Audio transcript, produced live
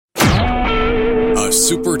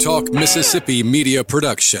SuperTalk Mississippi media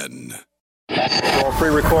production. I'll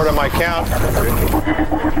pre-record on my count.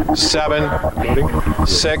 7,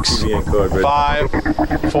 6,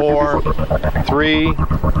 5, 4, 3,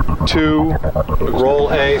 2.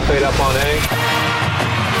 Roll A, fade up on A.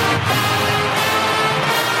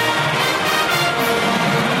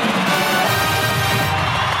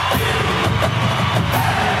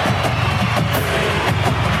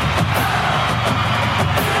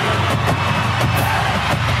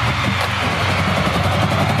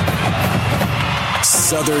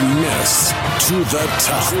 Southern Miss to the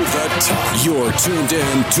top. You're tuned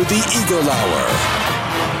in to the Eagle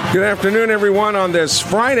Hour. Good afternoon, everyone, on this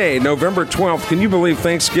Friday, November 12th. Can you believe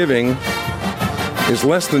Thanksgiving is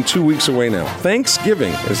less than 2 weeks away now?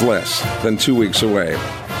 Thanksgiving is less than 2 weeks away.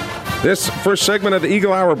 This first segment of the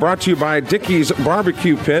Eagle Hour brought to you by Dickey's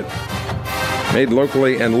Barbecue Pit. Made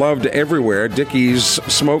locally and loved everywhere. Dickey's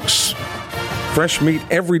smokes fresh meat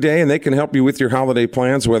every day, and they can help you with your holiday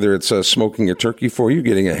plans, whether it's smoking a turkey for you,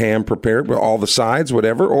 getting a ham prepared with all the sides,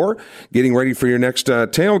 whatever, or getting ready for your next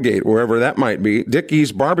tailgate, wherever that might be.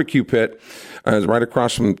 Dickey's Barbecue Pit is right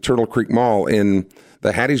across from Turtle Creek Mall in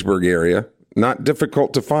the Hattiesburg area. Not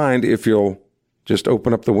difficult to find if you'll just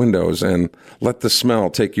open up the windows and let the smell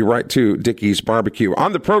take you right to Dickey's Barbecue.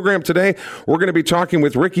 On the program today, we're going to be talking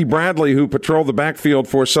with Ricky Bradley, who patrolled the backfield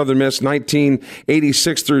for Southern Miss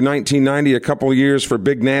 1986 through 1990, a couple of years for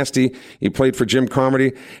Big Nasty. He played for Jim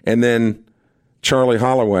Carmody, and then Charlie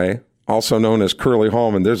Holloway, also known as Curly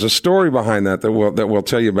Hallman. There's a story behind that we'll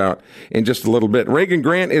tell you about in just a little bit. Reagan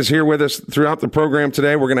Grant is here with us throughout the program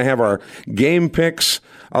today. We're going to have our game picks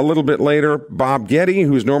a little bit later. Bob Getty,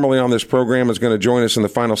 who's normally on this program, is going to join us in the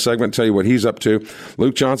final segment, tell you what he's up to.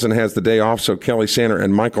 Luke Johnson has the day off, so Kelly Sander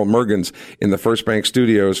and Michael Mergens in the First Bank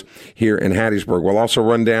Studios here in Hattiesburg. We'll also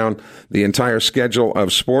run down the entire schedule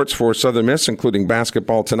of sports for Southern Miss, including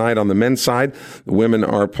basketball tonight on the men's side. The women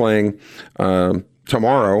are playing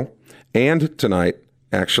tomorrow and tonight.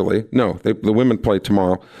 Actually, no, the women play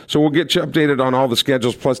tomorrow. So we'll get you updated on all the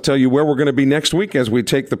schedules, plus tell you where we're going to be next week as we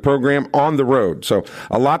take the program on the road. So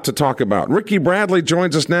a lot to talk about. Ricky Bradley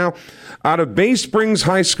joins us now out of Bay Springs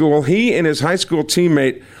High School. He and his high school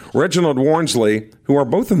teammate, Reginald Warnsley, who are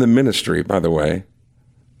both in the ministry, by the way.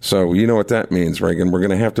 So you know what that means, Reagan. We're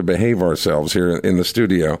going to have to behave ourselves here in the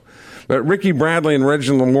studio. But Ricky Bradley and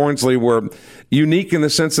Reginald Warnsley were unique in the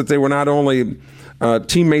sense that they were not only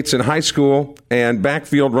teammates in high school and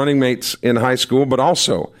backfield running mates in high school, but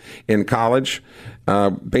also in college.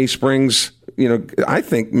 Bay Springs, I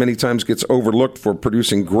think many times gets overlooked for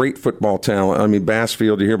producing great football talent. I mean,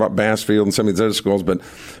 Bassfield, you hear about Bassfield and some of these other schools,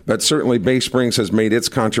 but certainly Bay Springs has made its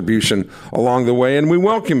contribution along the way, and we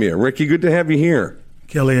welcome you. Ricky, good to have you here.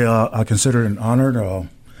 Kelly, I consider it an honor.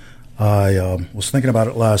 I was thinking about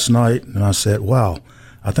it last night, and I said, wow,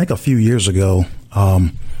 I think a few years ago,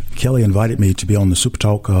 Kelly invited me to be on the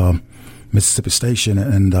SuperTalk Mississippi station,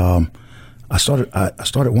 and I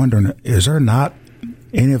started wondering, is there not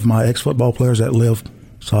any of my ex-football players that live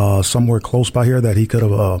somewhere close by here that he could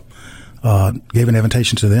have gave an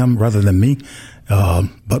invitation to them rather than me?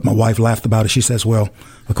 But my wife laughed about it. She says, well,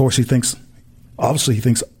 of course he thinks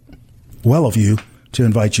well of you to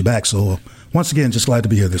invite you back. So once again, just glad to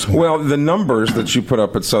be here this morning. Well, the numbers that you put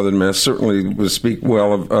up at Southern Miss certainly would speak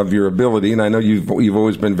well of your ability, and I know you've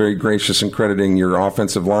always been very gracious in crediting your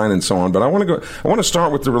offensive line and so on. But I want to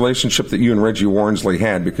start with the relationship that you and Reggie Warnsley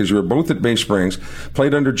had, because you were both at Bay Springs,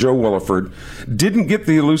 played under Joe Williford, didn't get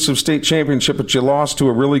the elusive state championship, but you lost to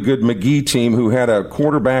a really good McGee team who had a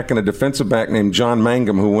quarterback and a defensive back named John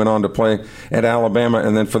Mangum, who went on to play at Alabama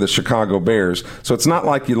and then for the Chicago Bears. So it's not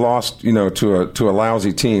like you lost, to a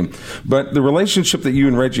lousy team, but the relationship that you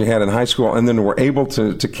and Reggie had in high school and then were able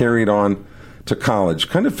to carry it on to college.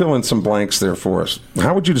 Kind of fill in some blanks there for us.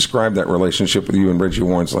 How would you describe that relationship with you and Reggie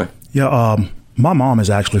Warnsley? Yeah, my mom is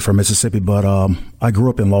actually from Mississippi, but I grew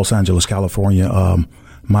up in Los Angeles, California,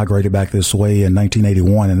 migrated back this way in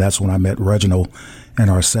 1981, and that's when I met Reginald in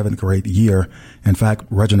our 7th grade year. In fact,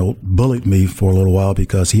 Reginald bullied me for a little while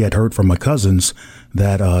because he had heard from my cousins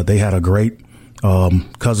that they had a great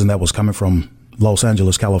cousin that was coming from Los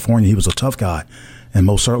Angeles, California. He was a tough guy, and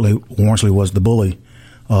most certainly Warnsley was the bully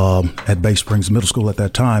at Bay Springs Middle School at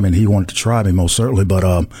that time, and he wanted to try me most certainly.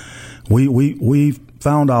 But we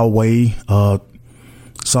found our way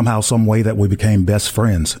somehow, some way that we became best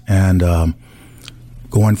friends. And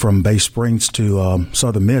going from Bay Springs to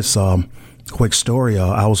Southern Miss, quick story,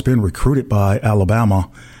 I was being recruited by Alabama,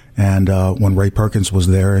 and when Ray Perkins was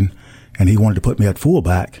there, and he wanted to put me at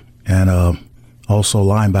fullback and also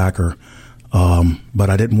linebacker. But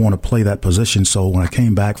I didn't want to play that position. So when I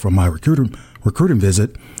came back from my recruiting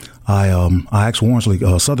visit, I asked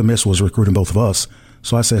Warnsley, Southern Miss was recruiting both of us.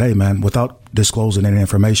 So I said, hey, man, without disclosing any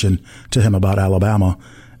information to him about Alabama,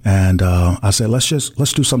 and I said, let's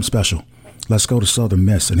do something special. Let's go to Southern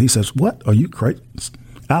Miss. And he says, what? Are you crazy?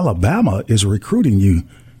 Alabama is recruiting you.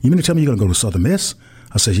 You mean to tell me you're going to go to Southern Miss?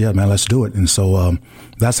 I said, yeah, man, let's do it. And so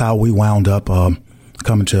that's how we wound up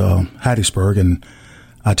coming to Hattiesburg. And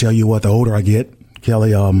I tell you what, the older I get,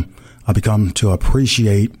 Kelly, I become to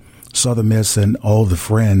appreciate Southern Miss and all the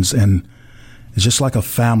friends. And it's just like a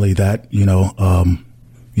family that,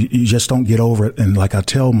 you just don't get over it. And like I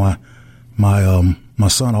tell my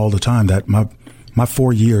son all the time that my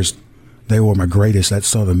 4 years, they were my greatest at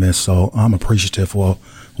Southern Miss. So I'm appreciative for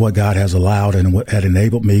what God has allowed and what had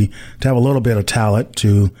enabled me to have a little bit of talent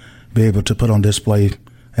to be able to put on display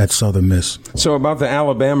at Southern Miss. So about the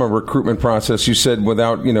Alabama recruitment process, you said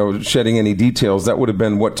without, shedding any details, that would have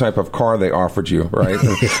been what type of car they offered you, right?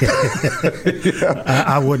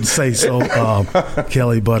 I wouldn't say so,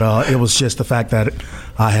 Kelly, but it was just the fact that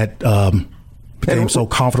I had became so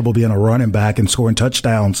comfortable being a running back and scoring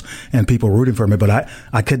touchdowns and people rooting for me. But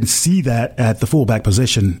I couldn't see that at the fullback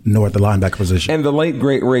position nor at the linebacker position. And the late,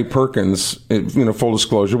 great Ray Perkins, full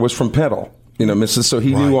disclosure, was from Petal. Mrs. So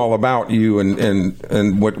he knew all about you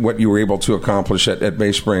and what you were able to accomplish at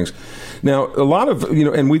Bay Springs. Now, a lot of,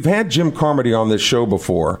 and we've had Jim Carmody on this show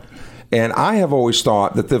before, and I have always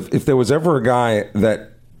thought that if there was ever a guy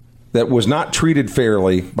that was not treated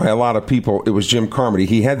fairly by a lot of people, it was Jim Carmody.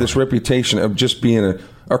 He had this reputation of just being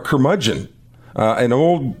a curmudgeon, an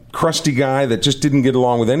old crusty guy that just didn't get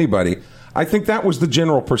along with anybody. I think that was the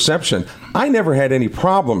general perception. I never had any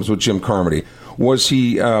problems with Jim Carmody. Was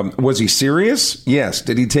he serious? Yes.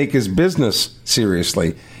 Did he take his business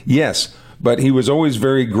seriously? Yes. But he was always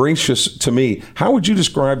very gracious to me. How would you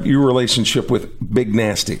describe your relationship with Big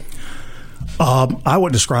Nasty? I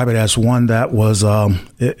would describe it as one that was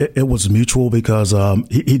it was mutual because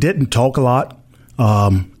he didn't talk a lot,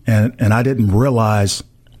 and I didn't realize,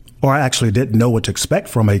 or I actually didn't know what to expect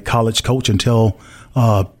from a college coach until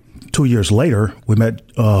 2 years later we met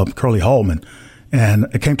Curly Hallman. And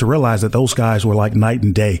I came to realize that those guys were like night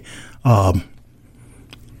and day.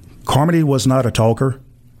 Carmody was not a talker.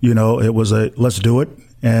 It was a let's do it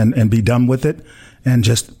and be done with it. And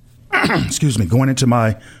just, excuse me, going into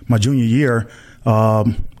my junior year,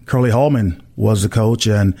 Curly Hallman was the coach.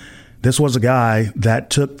 And this was a guy that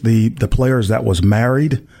took the players that was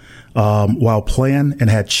married while playing and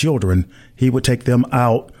had children. He would take them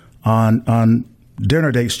out on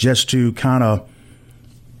dinner dates just to kind of,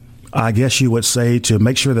 I guess you would say, to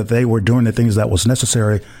make sure that they were doing the things that was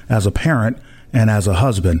necessary as a parent and as a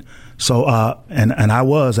husband. So, and I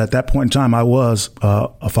was, at that point in time, I was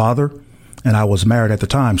a father and I was married at the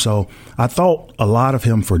time. So I thought a lot of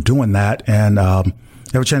him for doing that. And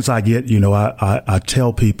every chance I get, I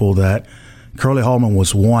tell people that Curly Hallman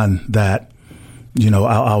was one that,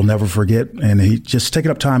 I'll never forget. And he just taking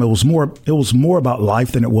up time. It was more about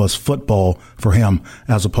life than it was football for him,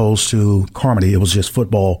 as opposed to Carmody. It was just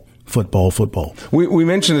football. We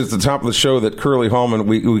mentioned at the top of the show that Curly Hallman,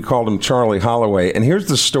 we called him Charlie Holloway. And here's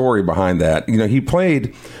the story behind that. He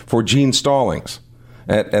played for Gene Stallings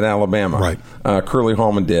at Alabama. Right. Curly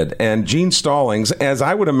Hallman did. And Gene Stallings, as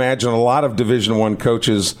I would imagine a lot of Division I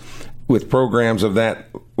coaches with programs of that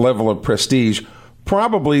level of prestige,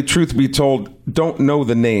 probably, truth be told, don't know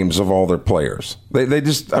the names of all their players. They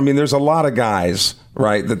just, there's a lot of guys,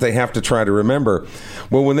 right, that they have to try to remember.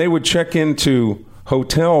 Well, when they would check into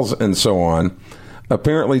hotels and so on,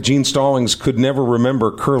 apparently Gene Stallings could never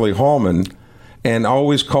remember Curly Hallman and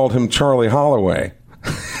always called him Charlie Holloway.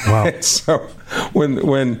 Wow. So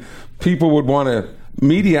when people would want to,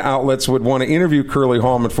 media outlets would want to interview Curly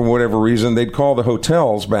Hallman for whatever reason, they'd call the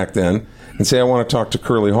hotels back then and say, I want to talk to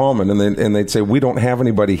Curly Hallman. And they'd say, we don't have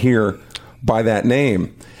anybody here by that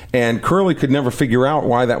name. And Curly could never figure out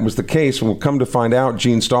why that was the case. We'll come to find out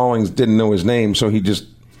Gene Stallings didn't know his name, so he just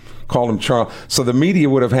called him Charlie. So the media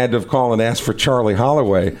would have had to have called and asked for Charlie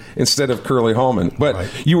Holloway instead of Curly Hallman. But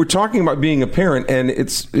right. You were talking about being a parent, and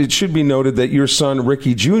it should be noted that your son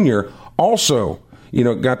Ricky Jr. also,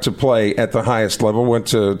 got to play at the highest level. Went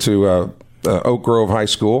to Oak Grove High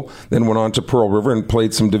School, then went on to Pearl River and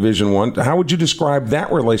played some Division I. How would you describe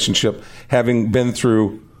that relationship, having been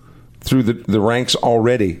through the ranks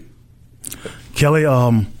already? Kelly,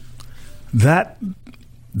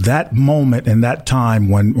 that moment and that time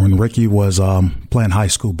when Ricky was playing high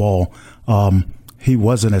school ball, he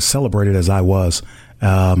wasn't as celebrated as I was.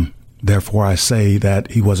 Therefore, I say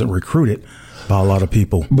that he wasn't recruited by a lot of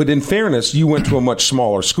people. But in fairness, you went to a much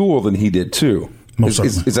smaller school than he did, too. Most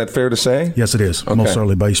certainly. Is that fair to say? Yes, it is. Okay. Most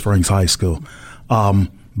certainly, Bay Springs High School.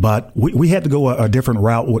 But we had to go a different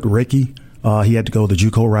route with Ricky. He had to go the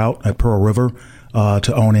JUCO route at Pearl River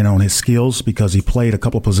to own in on his skills because he played a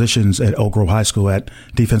couple of positions at Oak Grove High School at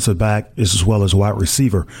defensive back as well as wide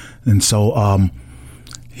receiver. And so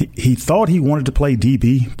he thought he wanted to play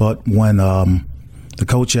DB, but when the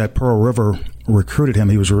coach at Pearl River recruited him,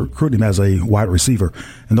 he was recruiting him as a wide receiver.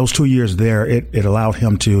 And those 2 years there, it allowed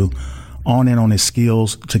him to own in on his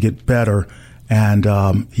skills to get better. And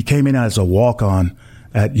he came in as a walk-on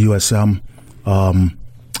at USM.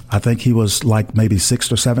 I think he was like maybe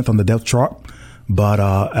 6th or 7th on the depth chart. But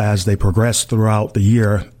as they progressed throughout the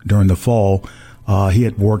year during the fall, he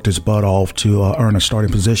had worked his butt off to earn a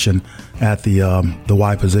starting position at the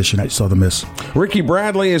Y position at Southern Miss. Ricky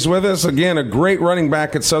Bradley is with us. Again, a great running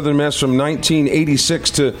back at Southern Miss from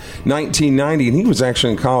 1986 to 1990. And he was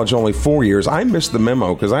actually in college only 4 years. I missed the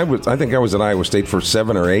memo because I think I was at Iowa State for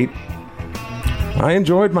 7 or 8. I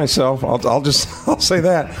enjoyed myself. I'll say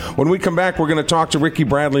that. When we come back, we're going to talk to Ricky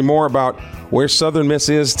Bradley more about where Southern Miss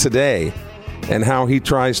is today and how he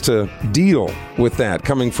tries to deal with that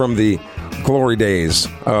coming from the glory days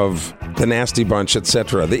of the Nasty Bunch,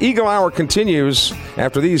 etc. The Eagle Hour continues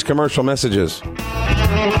after these commercial messages.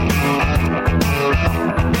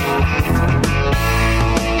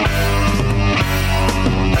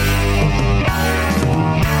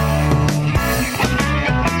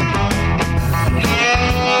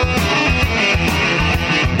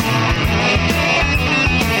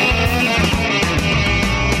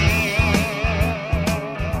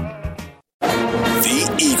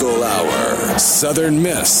 Southern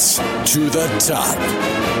Miss to the top.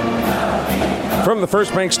 From the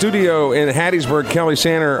First Bank Studio in Hattiesburg, Kelly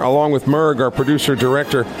Sanner, along with Merg, our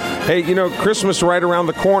producer-director. Hey, Christmas right around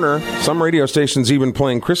the corner. Some radio stations even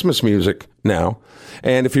playing Christmas music now.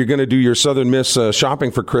 And if you're going to do your Southern Miss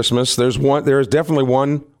shopping for Christmas, there is definitely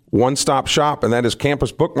one-stop shop, and that is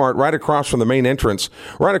Campus Book Mart right across from the main entrance,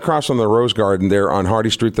 right across from the Rose Garden there on Hardy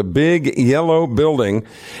Street, the big yellow building.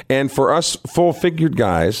 And for us full-figured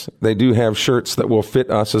guys, they do have shirts that will fit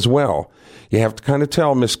us as well. You have to kind of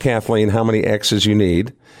tell Miss Kathleen how many X's you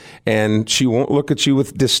need, and she won't look at you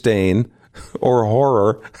with disdain or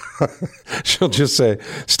horror. She'll just say,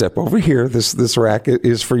 step over here. This rack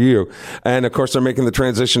is for you. And, of course, they're making the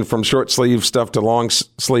transition from short sleeve stuff to long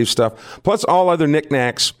sleeve stuff, plus all other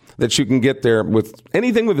knickknacks that you can get there with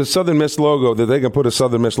anything with a Southern Miss logo that they can put a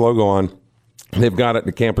Southern Miss logo on. They've got it at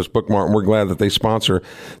the Campus Book Mart, and we're glad that they sponsor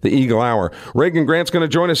the Eagle Hour. Reagan Grant's going to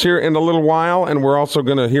join us here in a little while, and we're also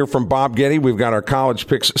going to hear from Bob Getty. We've got our college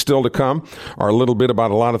picks still to come, our little bit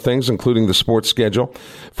about a lot of things, including the sports schedule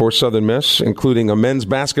for Southern Miss, including a men's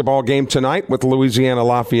basketball game tonight with Louisiana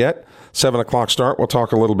Lafayette. 7 o'clock start. We'll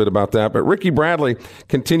talk a little bit about that. But Ricky Bradley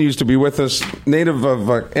continues to be with us, native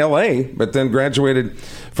of L.A., but then graduated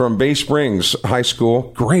from Bay Springs High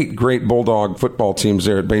School. Great Bulldog football teams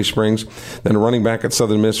there at Bay Springs. Then running back at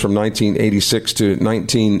Southern Miss from 1986 to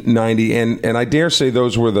 1990. And I dare say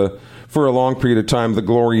those were for a long period of time, the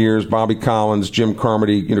glory years, Bobby Collins, Jim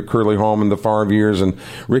Carmody, Curly Holman, the Favre years. And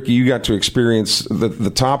Ricky, you got to experience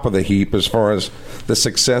the top of the heap as far as the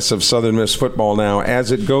success of Southern Miss football now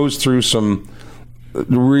as it goes through some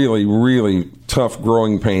really, really tough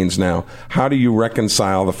growing pains now. How do you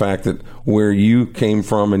reconcile the fact that where you came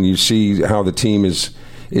from and you see how the team is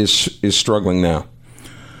struggling now?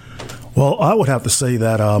 Well, I would have to say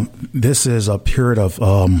that this is a period of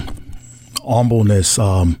humbleness,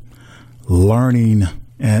 learning,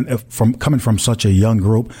 and coming from such a young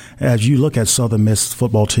group. As you look at Southern Miss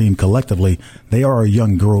football team collectively, they are a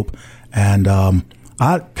young group, and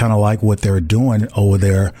I kind of like what they're doing over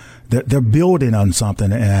there. They're building on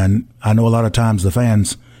something, and I know a lot of times the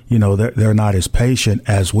fans, they're not as patient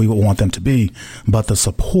as we would want them to be, but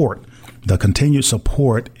the continued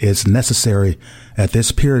support is necessary at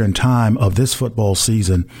this period in time of this football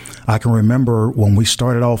season. I can remember when we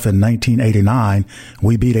started off in 1989,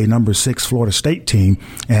 we beat a number 6 Florida State team,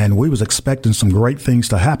 and we was expecting some great things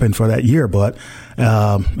to happen for that year. But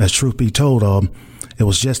as truth be told, it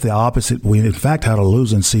was just the opposite. We, in fact, had a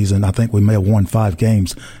losing season. I think we may have won 5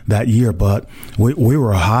 games that year, but we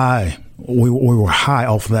were high. We were high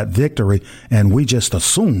off of that victory, and we just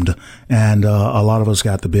assumed. And a lot of us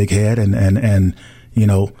got the big head, and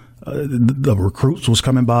the recruits was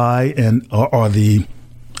coming by, and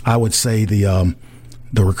I would say the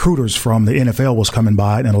recruiters from the NFL was coming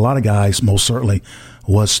by, and a lot of guys most certainly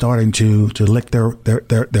was starting to lick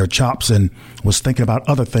their chops and was thinking about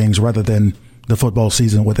other things rather than the football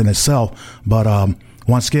season within itself. But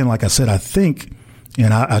once again, like I said, I think,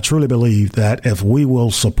 and I truly believe that if we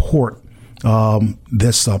will support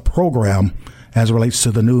this program as it relates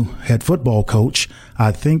to the new head football coach,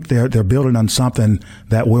 I think they're building on something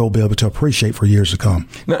that we'll be able to appreciate for years to come.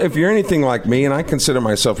 Now, if you're anything like me, and I consider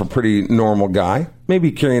myself a pretty normal guy,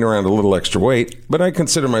 maybe carrying around a little extra weight, but I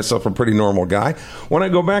consider myself a pretty normal guy. When I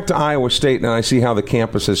go back to Iowa State and I see how the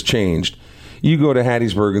campus has changed, you go to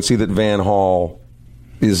Hattiesburg and see that Van Hall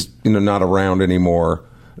is not around anymore.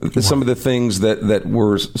 Wow. Some of the things that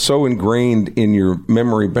were so ingrained in your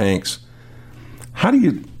memory banks. How do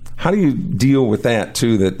you deal with that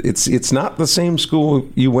too? That it's not the same school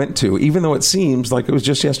you went to, even though it seems like it was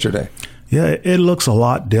just yesterday. Yeah, it looks a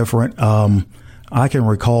lot different. I can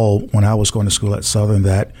recall when I was going to school at Southern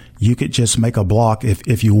that you could just make a block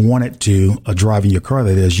if you wanted to, driving your car.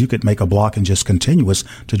 That is, you could make a block and just continuous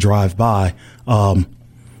to drive by.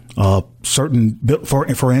 Certain,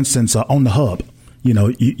 for instance, on the hub,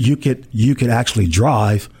 you could actually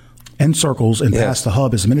drive in circles and pass the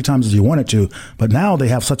hub as many times as you wanted to. But now they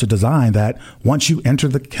have such a design that once you enter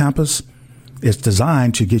the campus, it's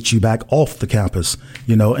designed to get you back off the campus,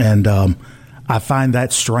 and I find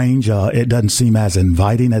that strange. It doesn't seem as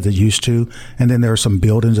inviting as it used to. And then there are some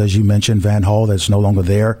buildings, as you mentioned, Van Hall, that's no longer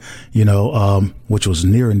there, which was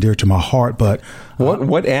near and dear to my heart. But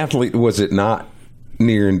what athlete was it not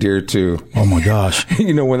near and dear to? Oh, my gosh.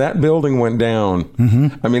 When that building went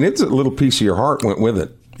down, I mean, it's a little piece of your heart went with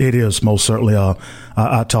it. It is, most certainly.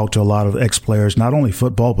 I talked to a lot of ex-players, not only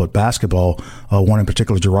football, but basketball. One in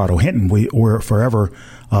particular, Gerardo Hinton. We're forever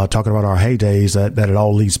talking about our heydays, that it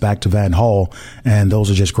all leads back to Van Hall. And those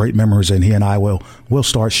are just great memories. And he and I will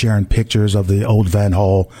start sharing pictures of the old Van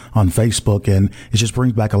Hall on Facebook. And it just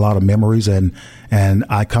brings back a lot of memories. And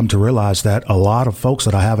I come to realize that a lot of folks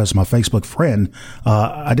that I have as my Facebook friend,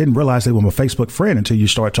 I didn't realize they were my Facebook friend until you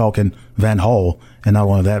start talking Van Hall. And not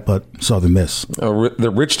only that, but Southern Miss.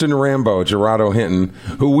 The Richton Rambo, Gerardo Hinton,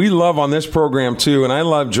 who we love on this program, too. And I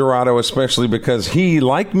love Gerardo especially because he,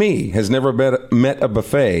 like me, has never met a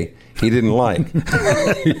buffet he didn't like.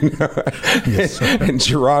 Yes, and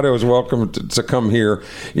Gerardo is welcome to come here,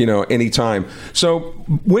 anytime. So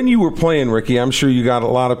when you were playing, Ricky, I'm sure you got a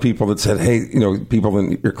lot of people that said, hey, people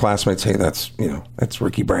in your classmates, hey, that's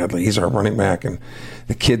Ricky Bradley. He's our running back. And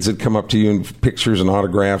the kids had come up to you in pictures and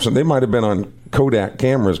autographs, and they might have been on Kodak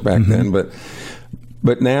cameras back then,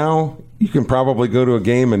 but now you can probably go to a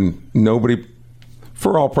game and nobody,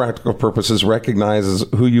 for all practical purposes, recognizes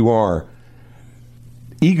who you are.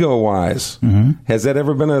 Ego-wise, has that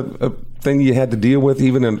ever been a thing you had to deal with,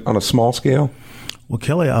 even on a small scale? Well,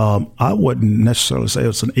 Kelly, I wouldn't necessarily say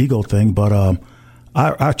it's an ego thing, but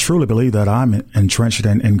I truly believe that I'm entrenched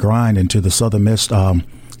and grind into the Southern Miss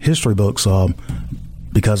history books.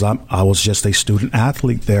 Because I was just a student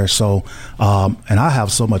athlete there. So, and I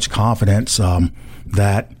have so much confidence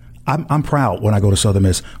that I'm proud when I go to Southern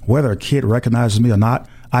Miss. Whether a kid recognizes me or not,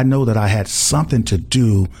 I know that I had something to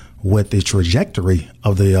do with the trajectory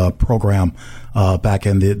of the program back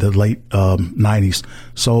in the late 90s.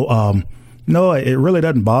 So, no, it really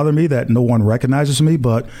doesn't bother me that no one recognizes me.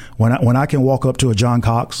 But when I can walk up to a John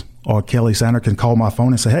Cox or Kelly Sander can call my phone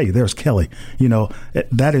and say, hey, there's Kelly,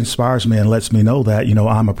 that inspires me and lets me know that,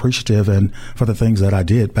 I'm appreciative and for the things that I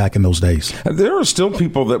did back in those days. There are still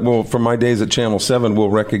people that will, from my days at Channel 7,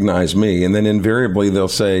 will recognize me. And then invariably they'll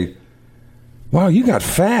say, wow, you got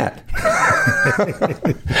fat.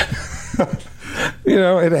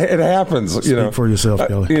 It happens. Speak for yourself,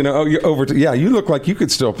 Kelly. You look like you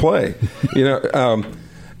could still play.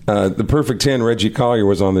 The Perfect 10, Reggie Collier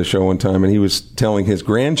was on the show one time, and he was telling his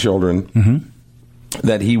grandchildren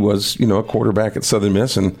that he was, a quarterback at Southern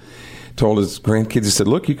Miss, and told his grandkids, he said,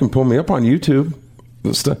 look, you can pull me up on YouTube.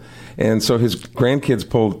 And so his grandkids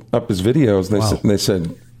pulled up his videos, and they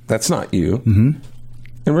said, that's not you. Mm-hmm.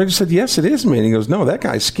 And Reggie said, yes, it is me. And he goes, no, that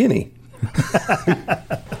guy's skinny.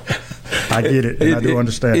 I get it, and I do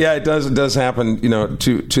understand. Yeah, it does. It does happen,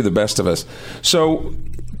 to the best of us. So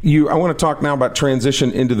I want to talk now about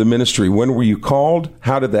transition into the ministry. When were you called?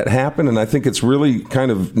 How did that happen? And I think it's really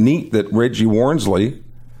kind of neat that Reggie Warnsley,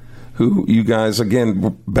 who you guys,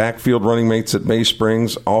 again, backfield running mates at Bay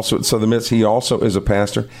Springs, also at Southern Miss, he also is a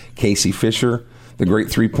pastor. Casey Fisher, the great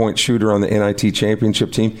three-point shooter on the NIT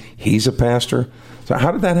championship team, he's a pastor. So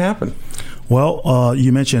how did that happen? Well,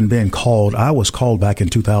 you mentioned being called. I was called back in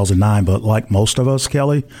 2009, but like most of us,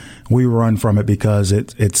 Kelly, we run from it because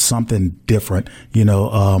it's something different.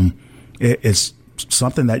 It's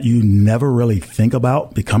something that you never really think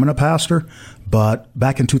about becoming a pastor. But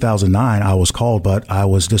back in 2009, I was called, but I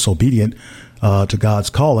was disobedient to God's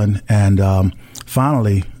calling. And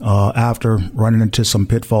finally, after running into some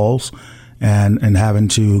pitfalls and having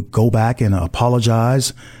to go back and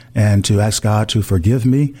apologize and to ask God to forgive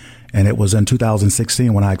me, and it was in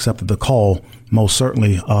 2016 when I accepted the call Most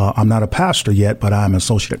certainly. I'm not a pastor yet, but I'm an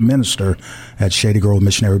associate minister at Shady Grove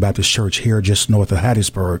Missionary Baptist Church here just north of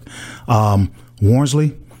Hattiesburg.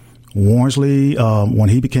 Wormsley, when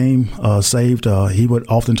he became saved, he would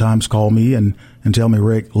oftentimes call me and tell me,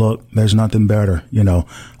 Rick, look, there's nothing better. You know,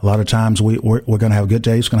 a lot of times we're going to have good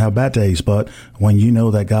days, going to have bad days. But when you know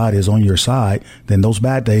that God is on your side, then those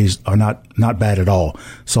bad days are not bad at all.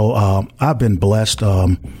 So I've been blessed.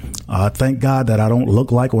 I thank God that I don't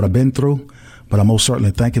look like what I've been through, but I most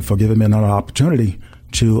certainly thank Him for giving me another opportunity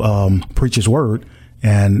to preach His word.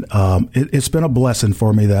 And it's been a blessing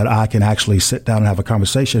for me that I can actually sit down and have a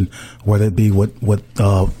conversation, whether it be with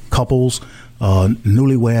couples,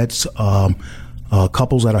 newlyweds,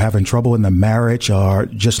 couples that are having trouble in their marriage or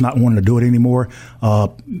just not wanting to do it anymore.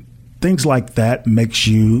 Things like that makes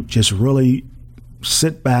you just really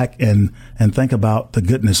sit back and think about the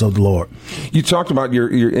goodness of the Lord. You talked about your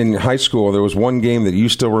in high school, there was one game that you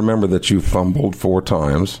still remember that you fumbled 4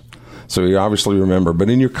 times. So you obviously remember. But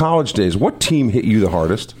in your college days, what team hit you the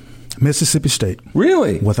hardest? Mississippi State.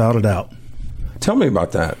 Really? Without a doubt. Tell me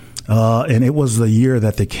about that. And it was the year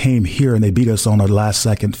that they came here and they beat us on a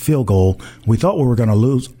last-second field goal. We thought we were going to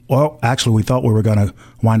lose. Well, actually, we thought we were going to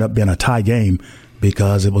wind up being a tie game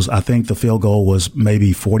because it was. I think the field goal was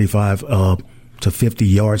maybe 45 to 50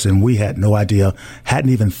 yards, and we had no idea, hadn't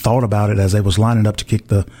even thought about it as they was lining up to kick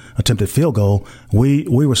the attempted field goal. We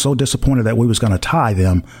were so disappointed that we was going to tie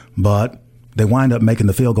them, but they wind up making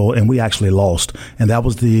the field goal, and we actually lost. And that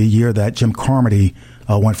was the year that Jim Carmody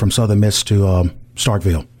went from Southern Miss to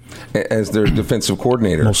Starkville. As their defensive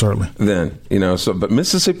coordinator. Most certainly. Then, but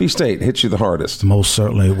Mississippi State hit you the hardest. Most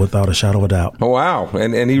certainly, without a shadow of a doubt. Oh, wow.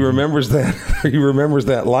 And he remembers that. He remembers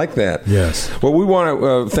that like that. Yes. Well, we want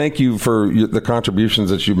to thank you for the contributions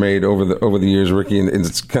that you made over the years, Ricky. And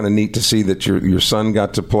it's kind of neat to see that your son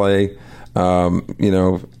got to play,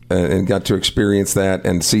 and got to experience that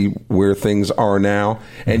and see where things are now.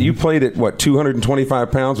 And you played at,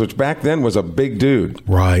 225 pounds, which back then was a big dude.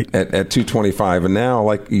 Right. At 225. And now,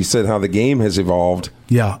 like you said, how the game has evolved.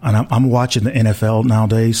 Yeah, and I'm watching the NFL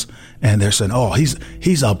nowadays, and they're saying, oh, he's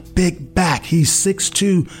a big back. He's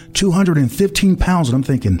 6'2", 215 pounds. And I'm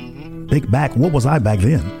thinking, big back? What was I back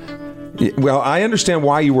then? Well, I understand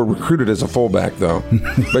why you were recruited as a fullback, though.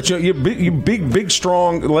 But you big,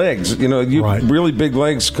 strong legs. Right. Really big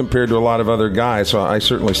legs compared to a lot of other guys. So I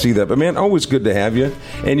certainly see that. But man, always good to have you.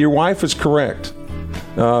 And your wife is correct.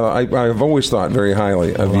 I've always thought very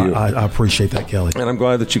highly of you. I appreciate that, Kelly. And I'm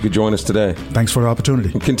glad that you could join us today. Thanks for the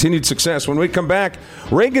opportunity. And continued success. When we come back,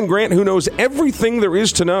 Reagan Grant, who knows everything there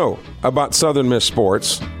is to know about Southern Miss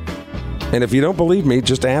sports. And if you don't believe me,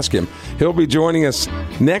 just ask him. He'll be joining us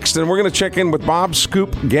next, and we're going to check in with Bob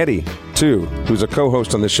Scoop Getty, too, who's a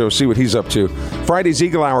co-host on the show, see what he's up to. Friday's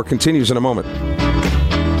Eagle Hour continues in a moment.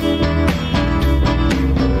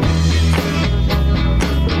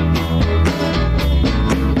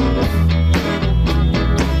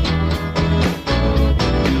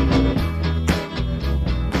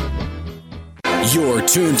 You're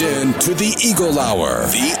tuned in to the Eagle Hour.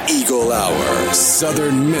 The Eagle Hour.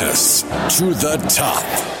 Southern Miss to the top.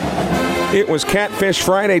 It was Catfish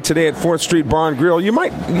Friday today at 4th Street Bar and Grill. You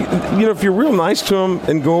might, if you're real nice to them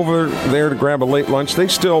and go over there to grab a late lunch, they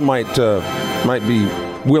still might be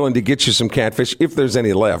willing to get you some catfish if there's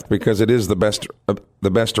any left, because it is the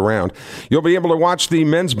best around. You'll be able to watch the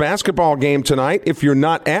men's basketball game tonight if you're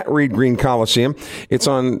not at Reed Green Coliseum. It's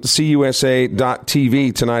on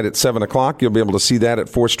CUSA.TV tonight at 7 o'clock. You'll be able to see that at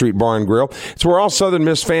 4th Street Bar and Grill. It's where all Southern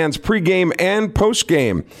Miss fans pregame and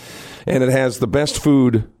postgame. And it has the best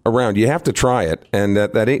food around. You have to try it. And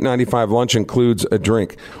that $8.95 lunch includes a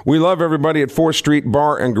drink. We love everybody at 4th Street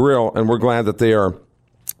Bar and Grill, and we're glad that they are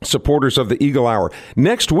supporters of the Eagle Hour.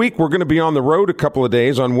 Next week, we're going to be on the road a couple of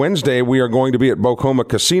days. On Wednesday, we are going to be at Bocoma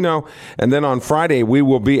Casino. And then on Friday, we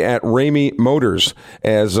will be at Ramey Motors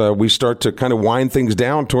as we start to kind of wind things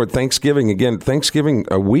down toward Thanksgiving. Again, Thanksgiving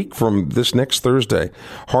a week from this next Thursday.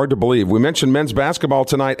 Hard to believe. We mentioned men's basketball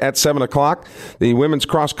tonight at 7 o'clock. The women's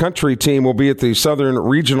cross-country team will be at the Southern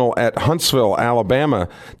Regional at Huntsville, Alabama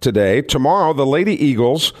today. Tomorrow, the Lady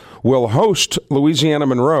Eagles will host Louisiana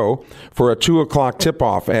Monroe for a 2 o'clock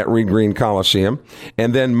tip-off at Reed Green Coliseum.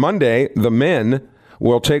 And then Monday, the men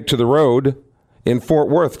will take to the road in Fort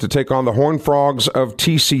Worth to take on the Horned Frogs of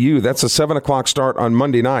TCU. That's a 7 o'clock start on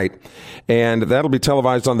Monday night, and that'll be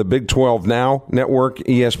televised on the Big 12 Now Network,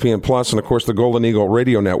 ESPN Plus, and, of course, the Golden Eagle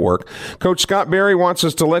Radio Network. Coach Scott Berry wants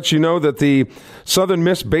us to let you know that the Southern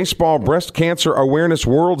Miss Baseball Breast Cancer Awareness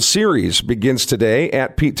World Series begins today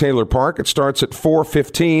at Pete Taylor Park. It starts at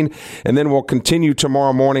 4:15, and then will continue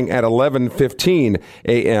tomorrow morning at 11:15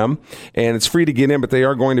 a.m., and it's free to get in, but they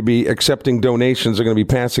are going to be accepting donations. They're going to be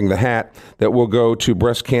passing the hat that will go to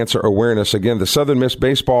breast cancer awareness. Again, the Southern Miss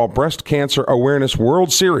Baseball Breast Cancer Awareness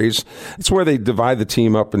World Series. It's where they divide the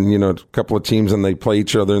team up in, a couple of teams, and they play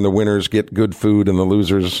each other, and the winners get good food and the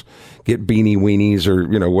losers get beanie weenies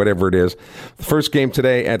or, whatever it is. The first game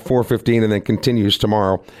today at 4:15 and then continues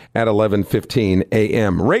tomorrow at 11:15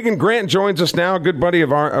 a.m. Reagan Grant joins us now, a good buddy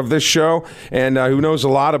of this show, and who knows a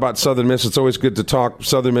lot about Southern Miss. It's always good to talk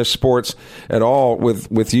Southern Miss sports at all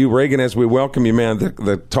with you. Reagan, as we welcome you, man,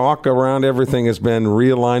 the talk around everything has been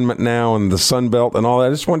realignment now and the Sun Belt and all that. I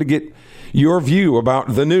just wanted to get your view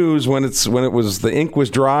about the news when the ink was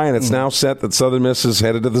dry and it's now set that Southern Miss is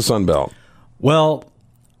headed to the Sun Belt. Well,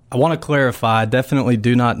 I want to clarify, I definitely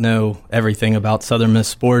do not know everything about Southern Miss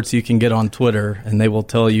sports. You can get on Twitter, and they will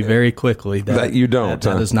tell you very quickly that you don't.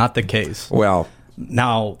 That is not the case. Well,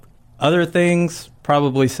 now, other things,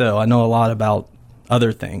 probably so. I know a lot about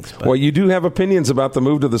other things. But well, you do have opinions about the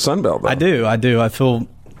move to the Sun Belt, though. I do. I feel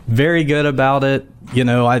very good about it.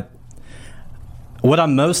 What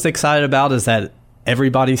I'm most excited about is that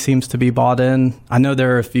everybody seems to be bought in. I know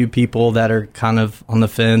there are a few people that are kind of on the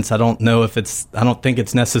fence. I don't think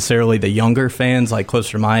it's necessarily the younger fans, like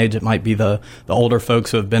closer to my age. It might be the older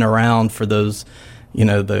folks who have been around for those,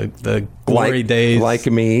 the glory days. Like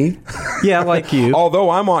me. Yeah, like you.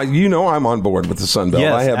 Although I'm on board with the Sun Belt.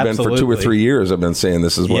 Yes, I have absolutely. been for 2 or 3 years. I've been saying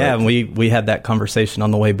this is what. Yeah, and we had that conversation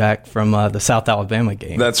on the way back from the South Alabama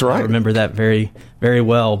game. That's right. I remember that very, very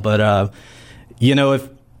well. But,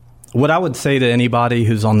 what I would say to anybody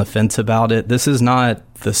who's on the fence about it, this is not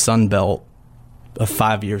the Sun Belt of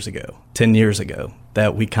 5 years ago, 10 years ago,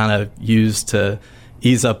 that we kind of used to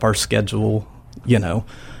ease up our schedule,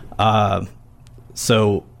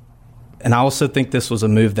 So, and I also think this was a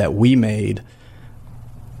move that we made.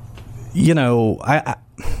 I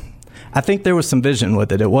think there was some vision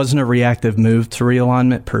with it. It wasn't a reactive move to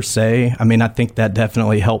realignment per se. I mean, I think that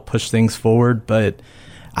definitely helped push things forward, but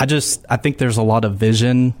I think there's a lot of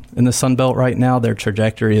vision in the Sun Belt right now. Their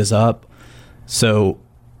trajectory is up. So,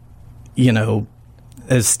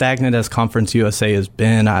 as stagnant as Conference USA has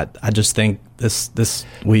been, I just think this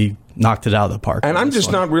we knocked it out of the park. And I'm just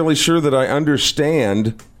not really sure that I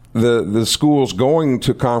understand the schools going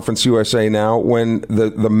to Conference USA now when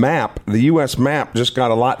the U.S. map just got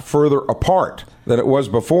a lot further apart than it was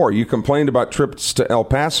before. You complained about trips to El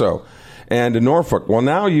Paso and to Norfolk. Well,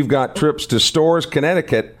 now you've got trips to Storrs,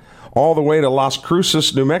 Connecticut, all the way to Las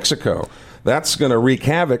Cruces, New Mexico. That's going to wreak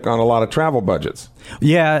havoc on a lot of travel budgets.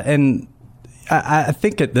 Yeah, and I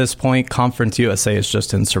think at this point, Conference USA is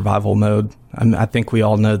just in survival mode. I think we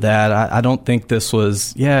all know that. I don't think this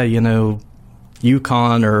was,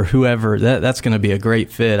 UConn or whoever, that's going to be a great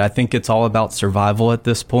fit. I think it's all about survival at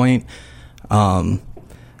this point. I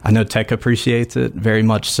know Tech appreciates it very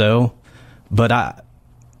much so, but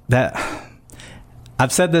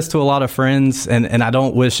I've said this to a lot of friends, and I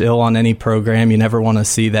don't wish ill on any program. You never want to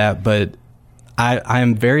see that, but I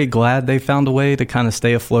am very glad they found a way to kind of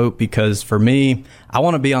stay afloat, because for me, I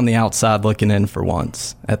want to be on the outside looking in for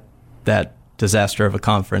once at that disaster of a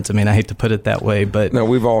conference. I mean, I hate to put it that way, but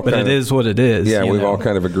no, it is what it is. Yeah, we've all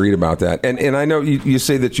kind of agreed about that. And I know you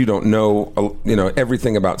say that you don't know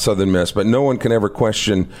everything about Southern Miss, but no one can ever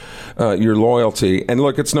question your loyalty. And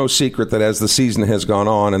look, it's no secret that as the season has gone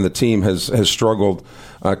on and the team has struggled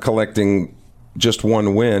collecting just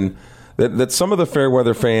one win, that some of the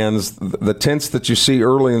Fairweather fans, the tents that you see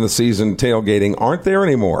early in the season tailgating, aren't there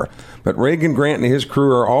anymore. But Reagan Grant and his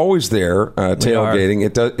crew are always there tailgating.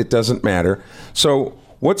 It doesn't matter. So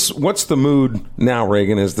what's the mood now,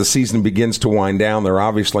 Reagan, as the season begins to wind down? They're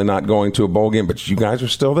obviously not going to a bowl game, but you guys are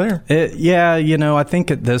still there. I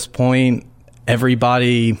think at this point,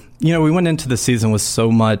 everybody, we went into the season with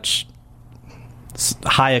so much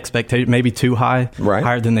high expectation, maybe too high, right,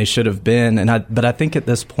 higher than they should have been. But I think at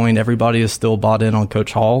this point, everybody is still bought in on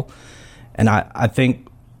Coach Hall. And I think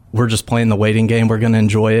we're just playing the waiting game. We're going to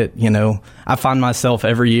enjoy it. I find myself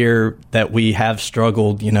every year that we have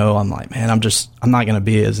struggled, I'm like, man, I'm not going to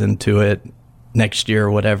be as into it next year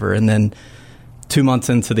or whatever. And then 2 months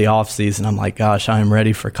into the off season, I'm like, gosh, I am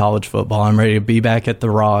ready for college football. I'm ready to be back at the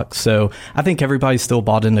Rock. So I think everybody's still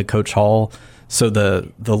bought into Coach Hall. So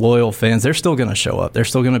the loyal fans, they're still going to show up. They're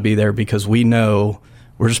still going to be there because we know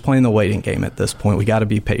we're just playing the waiting game at this point. We got to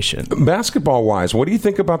be patient. Basketball-wise, what do you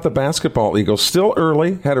think about the basketball Eagles? Still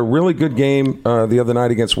early, had a really good game the other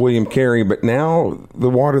night against William Carey, but now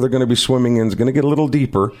the water they're going to be swimming in is going to get a little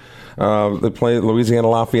deeper. They play Louisiana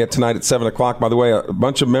Lafayette tonight at 7 o'clock. By the way, a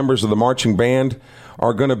bunch of members of the marching band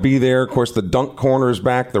are going to be there. Of course, the dunk corner is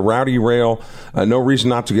back, the rowdy rail. No reason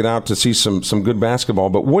not to get out to see some good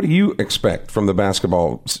basketball. But what do you expect from the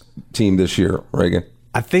basketball team this year, Reagan?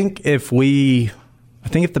 I think if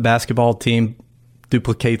the basketball team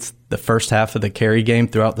duplicates the first half of the Carey game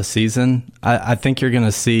throughout the season, I think you're going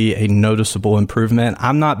to see a noticeable improvement.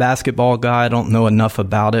 I'm not a basketball guy. I don't know enough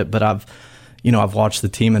about it, but I've watched the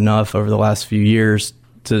team enough over the last few years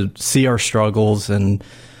to see our struggles and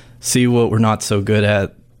see what we're not so good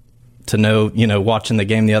at, to know, watching the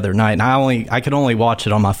game the other night. And I could only watch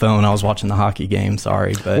it on my phone. I was watching the hockey game,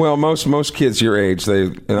 sorry. But well, most kids your age, say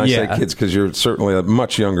kids because you're certainly a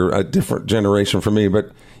much younger, a different generation from me,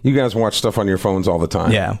 but you guys watch stuff on your phones all the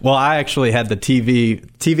time. Yeah. Well, I actually had the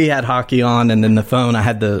TV had hockey on, and then the phone, I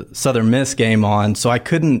had the Southern Miss game on, so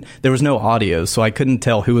there was no audio, so I couldn't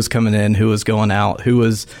tell who was coming in, who was going out, who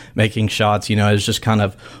was making shots. I was just kind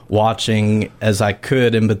of watching as I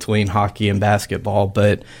could in between hockey and basketball,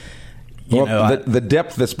 but the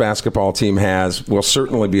depth this basketball team has will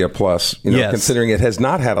certainly be a plus, yes, considering it has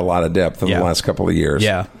not had a lot of depth in the last couple of years.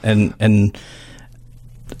 Yeah, and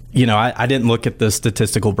I didn't look at the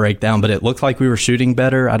statistical breakdown, but it looked like we were shooting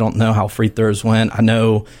better. I don't know how free throws went. I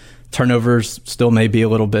know turnovers still may be a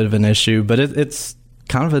little bit of an issue, but it's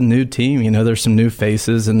kind of a new team. There's some new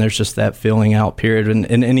faces, and there's just that feeling out period. And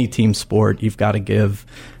in any team sport, you've got to give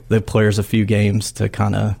the players a few games to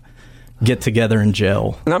kind of get together and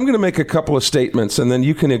gel. And I'm going to make a couple of statements, and then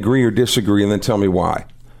you can agree or disagree, and then tell me why.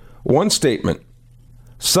 One statement: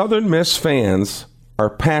 Southern Miss fans are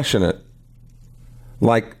passionate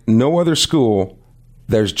like no other school.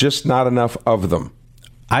 There's just not enough of them.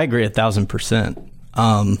 I agree 1,000%.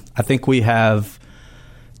 I think we have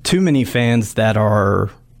too many fans that are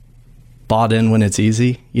bought in when it's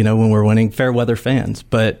easy, when we're winning, fair weather fans.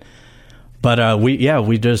 But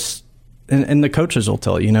we just, and the coaches will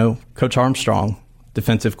tell you, Coach Armstrong,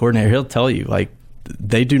 defensive coordinator, he'll tell you, like,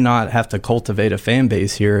 they do not have to cultivate a fan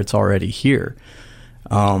base here. It's already here.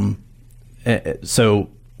 So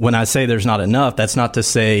when I say there's not enough, that's not to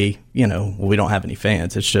say, we don't have any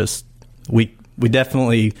fans. It's just we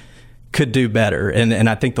definitely could do better. And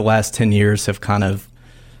I think the last 10 years have kind of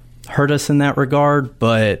hurt us in that regard.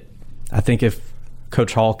 But I think if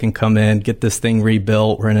Coach Hall can come in, get this thing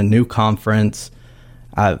rebuilt, we're in a new conference,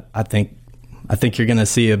 I think you're going to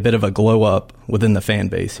see a bit of a glow up within the fan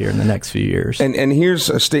base here in the next few years. And here's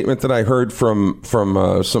a statement that I heard from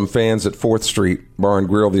some fans at 4th Street Bar and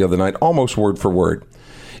Grill the other night, almost word for word.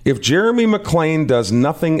 If Jeremy McClain does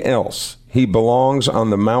nothing else, he belongs on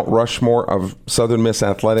the Mount Rushmore of Southern Miss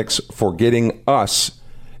athletics for getting us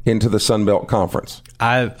into the Sun Belt Conference.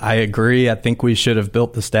 I agree. I think we should have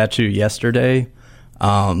built the statue yesterday.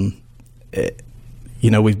 We've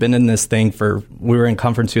been in this thing we were in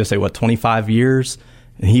Conference USA, 25 years?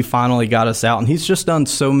 And he finally got us out. And he's just done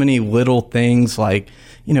so many little things like,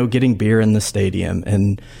 getting beer in the stadium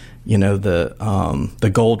and,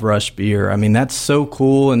 the Gold Rush beer. I mean, that's so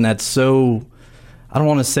cool, and that's so, I don't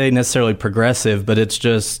want to say necessarily progressive, but it's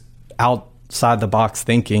just outside the box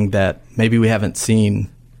thinking that maybe we haven't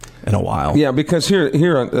seen in a while. Yeah, because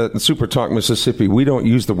here on Super Talk Mississippi, we don't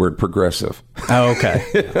use the word progressive. Oh, okay.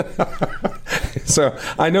 So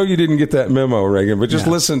I know you didn't get that memo, Reagan, but just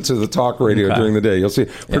listen to the talk radio during the day. You'll see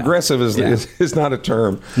progressive is not a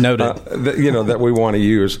term noted that we want to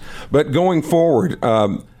use. But going forward,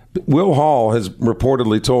 Will Hall has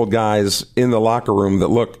reportedly told guys in the locker room that,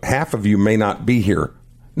 look, half of you may not be here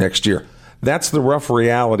next year. That's the rough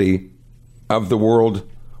reality of the world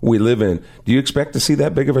we live in. Do you expect to see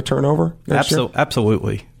that big of a turnover next year?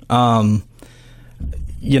 Absolutely. And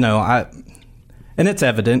it's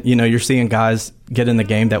evident, you're seeing guys get in the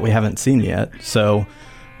game that we haven't seen yet. So,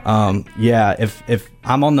 if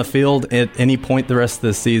I'm on the field at any point the rest of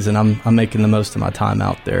the season, I'm making the most of my time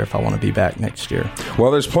out there if I want to be back next year. Well,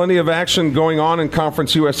 there's plenty of action going on in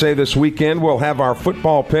Conference USA this weekend. We'll have our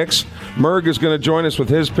football picks. Merg is going to join us with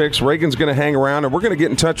his picks. Reagan's going to hang around, and we're going to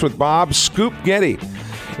get in touch with Bob Scoop Getty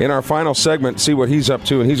in our final segment, see what he's up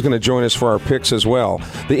to, and he's going to join us for our picks as well.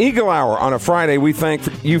 The Eagle Hour on a Friday. We thank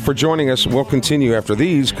you for joining us. We'll continue after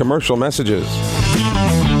these commercial messages.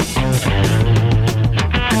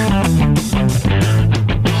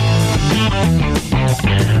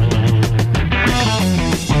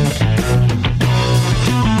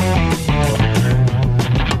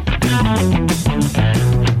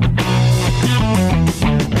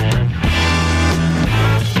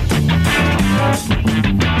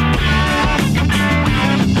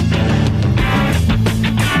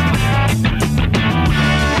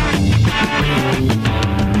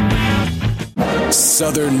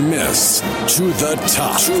 Southern Miss to the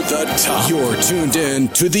top. To the top. You're tuned in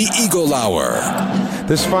to the Eagle Hour.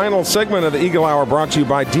 This final segment of the Eagle Hour brought to you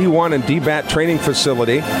by D1 and DBAT Training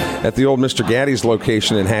Facility at the old Mr. Gaddy's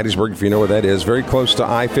location in Hattiesburg, if you know where that is, very close to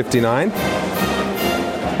I-59.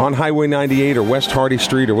 On Highway 98 or West Hardy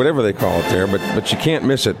Street or whatever they call it there, but you can't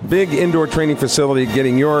miss it. Big indoor training facility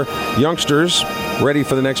getting your youngsters ready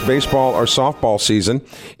for the next baseball or softball season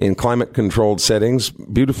in climate-controlled settings,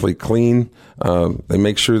 beautifully clean. They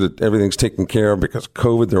make sure that everything's taken care of because of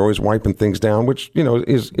COVID. They're always wiping things down, which, you know,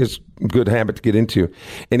 is good habit to get into.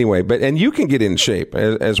 Anyway, and you can get in shape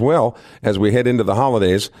as well as we head into the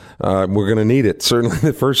holidays. We're going to need it, certainly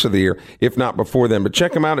the first of the year, if not before then. But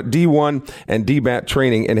check them out at D1 and DBAT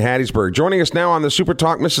Training in Hattiesburg. Joining us now on the Super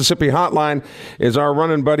Talk Mississippi hotline is our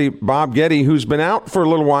running buddy, Bob Getty, who's been out for a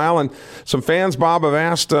little while. And some fans, Bob, have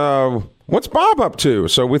asked, what's Bob up to?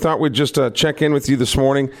 So we thought we'd just check in with you this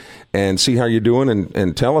morning and see how you're doing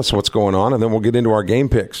and tell us what's going on, and then we'll get into our game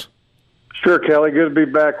picks. Sure, Kelly. Good to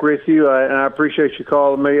be back with you, and I appreciate you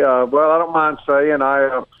calling me. Well, I don't mind saying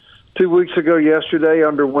I 2 weeks ago yesterday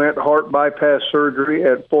underwent heart bypass surgery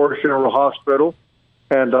at Forest General Hospital,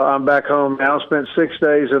 and I'm back home now. Spent 6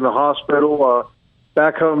 days in the hospital.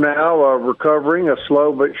 Back home now, recovering, a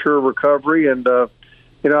slow but sure recovery, and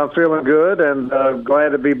you know, I'm feeling good and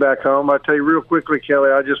glad to be back home. I tell you real quickly, Kelly,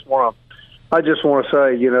 I just want to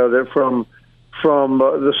say, you know, that from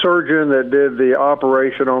the surgeon that did the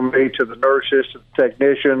operation on me to the nurses, to the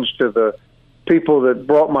technicians, to the people that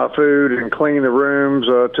brought my food and cleaned the rooms,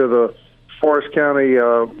 to the Forest County,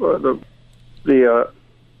 the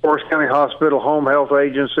Forest County Hospital Home Health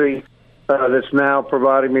Agency that's now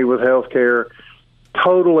providing me with health care.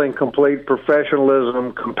 Total and complete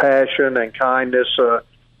professionalism, compassion, and kindness.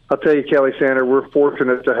 I'll tell you, Kelly Sander, we're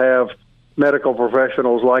fortunate to have medical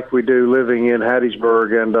professionals like we do living in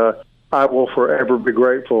Hattiesburg, and I will forever be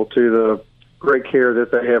grateful to the great care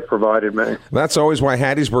that they have provided me. That's always why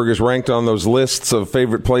Hattiesburg is ranked on those lists of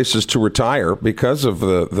favorite places to retire, because of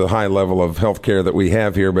the high level of health care that we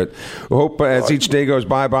have here. But we hope as each day goes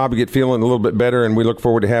by, Bob, you get feeling a little bit better, and we look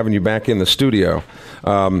forward to having you back in the studio.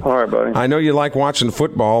 All right, buddy. I know you like watching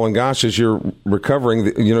football, and gosh, as you're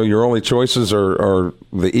recovering, you know, your only choices are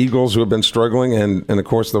the Eagles, who have been struggling, and of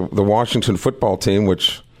course the Washington football team,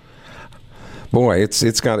 which, boy,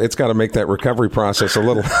 it's got to make that recovery process a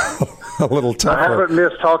little tougher. I haven't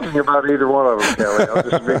missed talking about either one of them, Kelly. I'll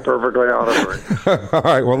just be perfectly honest with you. All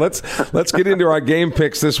right, well, let's get into our game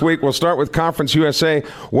picks this week. We'll start with Conference USA.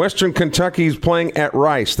 Western Kentucky's playing at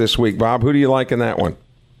Rice this week. Bob, who do you like in that one?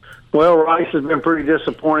 Well, Rice has been pretty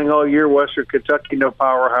disappointing all year. Western Kentucky, no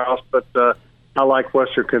powerhouse, but I like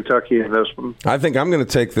Western Kentucky in this one. I think I'm going to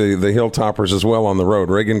take the Hilltoppers as well on the road.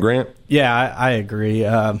 Reagan Grant? Yeah, I agree.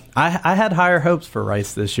 I had higher hopes for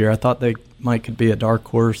Rice this year. I thought they could be a dark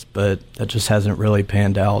horse, but that just hasn't really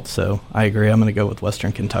panned out. So I agree. I'm going to go with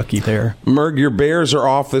Western Kentucky there. Merg, your Bears are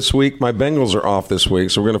off this week. My Bengals are off this week,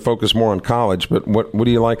 so we're going to focus more on college. But what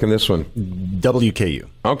do you like in this one? WKU.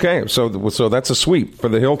 Okay, so that's a sweep for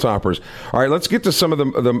the Hilltoppers. All right, let's get to some of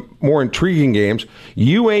the more intriguing games.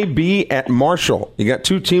 UAB at Marshall. You got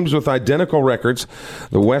two teams with identical records.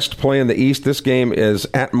 The West playing the East. This game is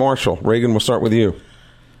at Marshall. Reagan, we'll start with you.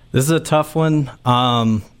 This is a tough one.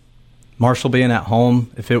 Marshall being at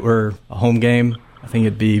home, if it were a home game, I think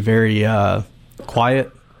it'd be very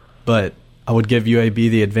quiet, but I would give UAB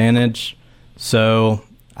the advantage. So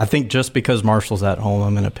I think just because Marshall's at home,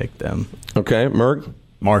 I'm going to pick them. Okay, Merg?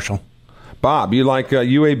 Marshall. Bob, you like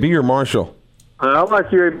UAB or Marshall? I like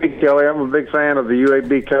UAB, Kelly. I'm a big fan of the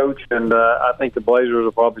UAB coach, and I think the Blazers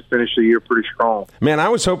will probably finish the year pretty strong. Man, I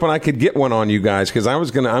was hoping I could get one on you guys because I'm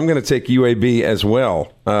going to take UAB as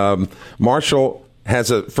well. Marshall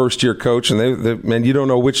has a first-year coach, and you don't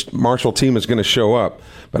know which Marshall team is going to show up.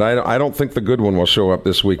 But I don't think the good one will show up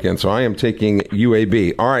this weekend, so I am taking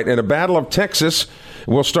UAB. All right, in a battle of Texas,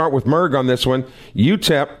 we'll start with Merg on this one.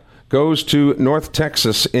 UTEP goes to North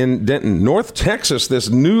Texas in Denton. North Texas, this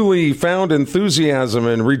newly found enthusiasm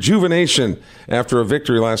and rejuvenation after a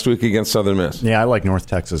victory last week against Southern Miss. Yeah, I like North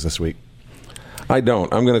Texas this week. I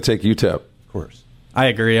don't. I'm going to take UTEP. Of course. I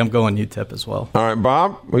agree. I'm going UTEP as well. All right,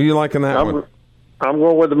 Bob, what are you liking that one? I'm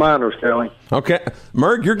going with the Miners, Kelly. Okay.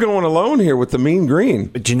 Merg, you're going alone here with the mean green.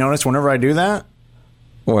 Did you notice whenever I do that?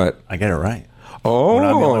 What? I get it right.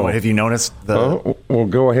 Oh. Have you noticed we'll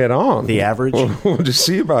go ahead on. The average? We'll just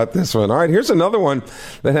see about this one. All right, here's another one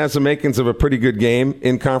that has the makings of a pretty good game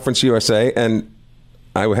in Conference USA, and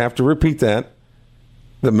I would have to repeat that.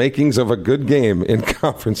 The makings of a good game in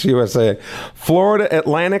Conference USA. Florida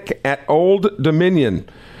Atlantic at Old Dominion.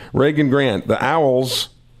 Reagan Grant, the Owls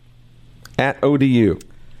at ODU.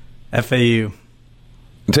 FAU.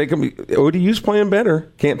 Take them. ODU's playing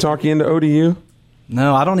better. Can't talk you into ODU.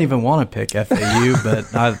 No, I don't even want to pick FAU, but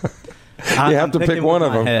you have to pick one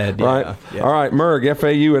of them, right? Yeah. All right, Merg,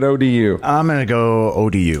 FAU at ODU. I'm going to go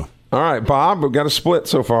ODU. All right, Bob, we've got a split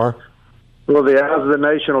so far. Well, the eyes of the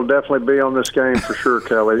nation will definitely be on this game for sure,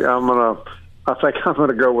 Kelly. I think I'm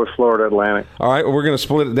gonna go with Florida Atlantic. All right, well, we're going to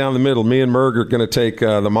split it down the middle. Me and Merg are going to take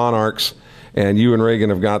the Monarchs, and you and Reagan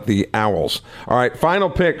have got the Owls. All right, final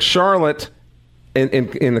pick, Charlotte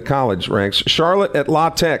in the college ranks. Charlotte at La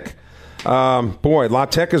Tech. Boy, La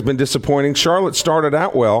Tech has been disappointing. Charlotte started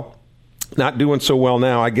out well, not doing so well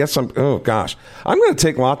now. I guess I'm going to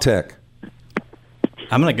take La Tech.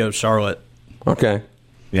 I'm going to go Charlotte. Okay.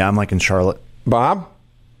 Yeah, I'm liking Charlotte. Bob?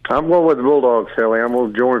 I'm going with the Bulldogs, Kelly. I'm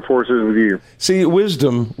going to join forces with you. See,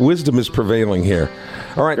 wisdom is prevailing here.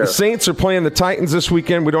 All right, The Saints are playing the Titans this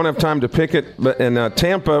weekend. We don't have time to pick it, and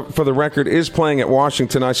Tampa, for the record, is playing at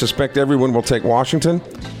Washington. I suspect everyone will take Washington.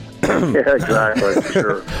 Yeah, exactly, for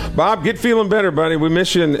sure. Bob, get feeling better, buddy. We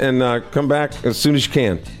miss you, and come back as soon as you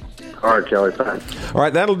can. All right, Kelly, thanks. All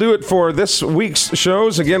right, that'll do it for this week's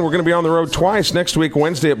shows. Again, we're going to be on the road twice. Next week,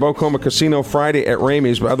 Wednesday at Bocoma Casino, Friday at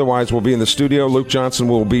Ramey's. But otherwise, we'll be in the studio. Luke Johnson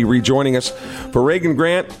will be rejoining us. For Reagan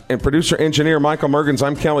Grant and producer-engineer Michael Mergens,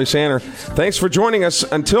 I'm Kelly Sander. Thanks for joining us.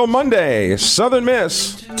 Until Monday, Southern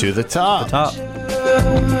Miss. To the top. The top.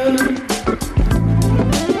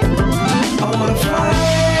 I want to fly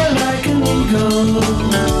like an eagle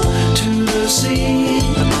to the sea.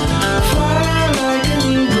 Fly like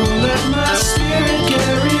an eagle, let my spirit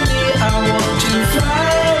carry me. I want to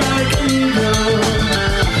fly like an eagle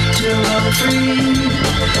till I'm free.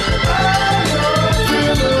 I go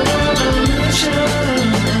through the revolution.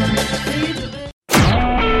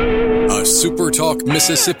 A SuperTalk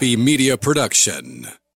Mississippi media production.